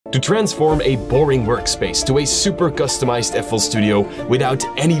To transform a boring workspace to a super customized FL Studio without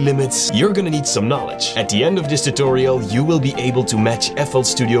any limits, you're gonna need some knowledge. At the end of this tutorial, you will be able to match FL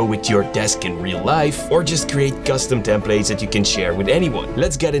Studio with your desk in real life, or just create custom templates that you can share with anyone.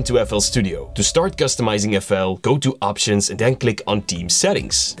 Let's get into FL Studio. To start customizing FL, go to Options and then click on Team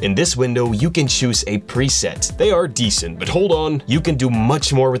Settings. In this window, you can choose a preset. They are decent, but hold on, you can do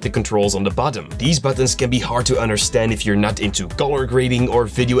much more with the controls on the bottom. These buttons can be hard to understand if you're not into color grading or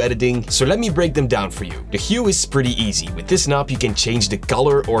video editing, so let me break them down for you. The hue is pretty easy. With this knob you can change the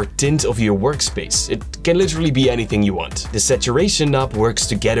color or tint of your workspace. It can literally be anything you want. The saturation knob works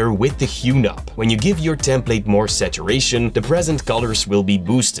together with the hue knob. When you give your template more saturation, the present colors will be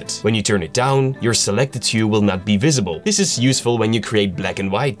boosted. When you turn it down, your selected hue will not be visible. This is useful when you create black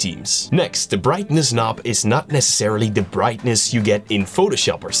and white themes. Next, the brightness knob is not necessarily the brightness you get in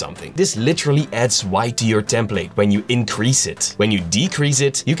Photoshop or something. This literally adds white to your template when you increase it. When you decrease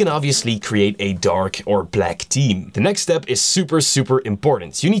it, you can obviously create a dark or black theme. The next step is super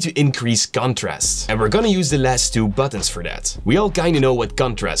important. You need to increase contrast. And we're gonna use the last two buttons for that. We all kinda know what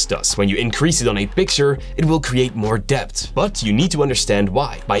contrast does. When you increase it on a picture, it will create more depth. But you need to understand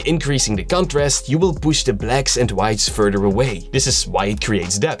why. By increasing the contrast, you will push the blacks and whites further away. This is why it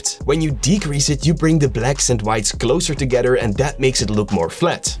creates depth. When you decrease it, you bring the blacks and whites closer together, and that makes it look more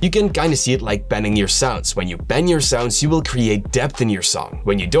flat. You can kinda see it like panning your sounds. When you pan your sounds, you will create depth in your song.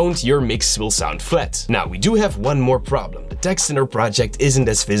 When you don't, your mix will sound flat. Now, we do have one more problem. The text in our project isn't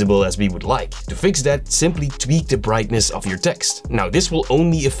as visible as we would like. To fix that, simply tweak the brightness of your text. Now, this will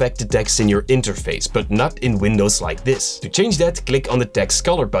only affect the text in your interface, but not in windows like this. To change that, click on the text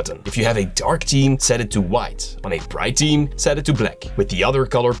color button. If you have a dark theme, set it to white. On a bright theme, set it to black. With the other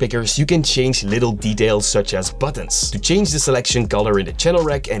color pickers, you can change little details such as buttons. To change the selection color in the channel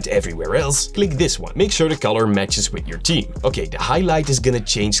rack and everywhere else, click this one. Make sure the color matches with your theme. Okay, the highlight is gonna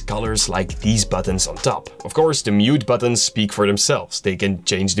change colors like these buttons on top. Of course, the mute buttons speak for themselves. They can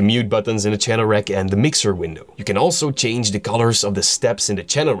change the mute buttons in the channel rack and the mixer window. You can also change the colors of the steps in the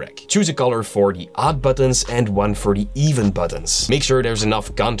channel rack. Choose a color for the odd buttons and one for the even buttons. Make sure there's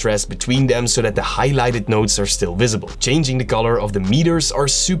enough contrast between them so that the highlighted nodes are still visible. Changing the color of the meters are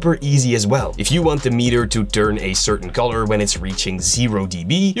super easy as well. If you want the meter to turn a certain color when it's reaching 0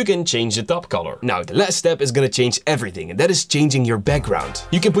 dB, you can change the top color. Now, the last step is gonna change everything, and that is changing your background.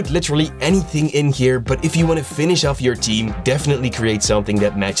 You can put literally anything in here, but if you want to finish off your theme, definitely create something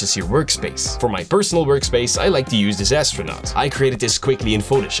that matches your workspace. For my personal workspace, I like to use this astronaut. I created this quickly in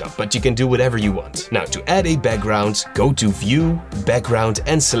Photoshop, but you can do whatever you want. Now, to add a background, go to View, Background,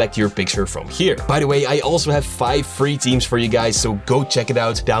 and select your picture from here. By the way, I also have 5 free themes for you guys, so go check it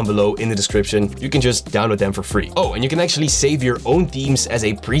out down below in the description. You can just download them for free. Oh, and you can actually save your own themes as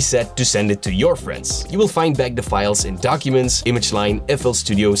a preset to send it to your friends. You will find back the files in Documents, ImageLine, FL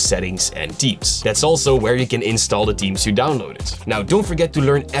Studio, Settings, and Themes. That's also where you can install the themes you downloaded. Now, don't forget to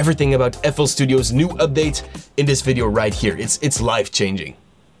learn everything about FL Studio's new update in this video right here. It's life-changing.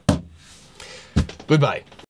 Goodbye.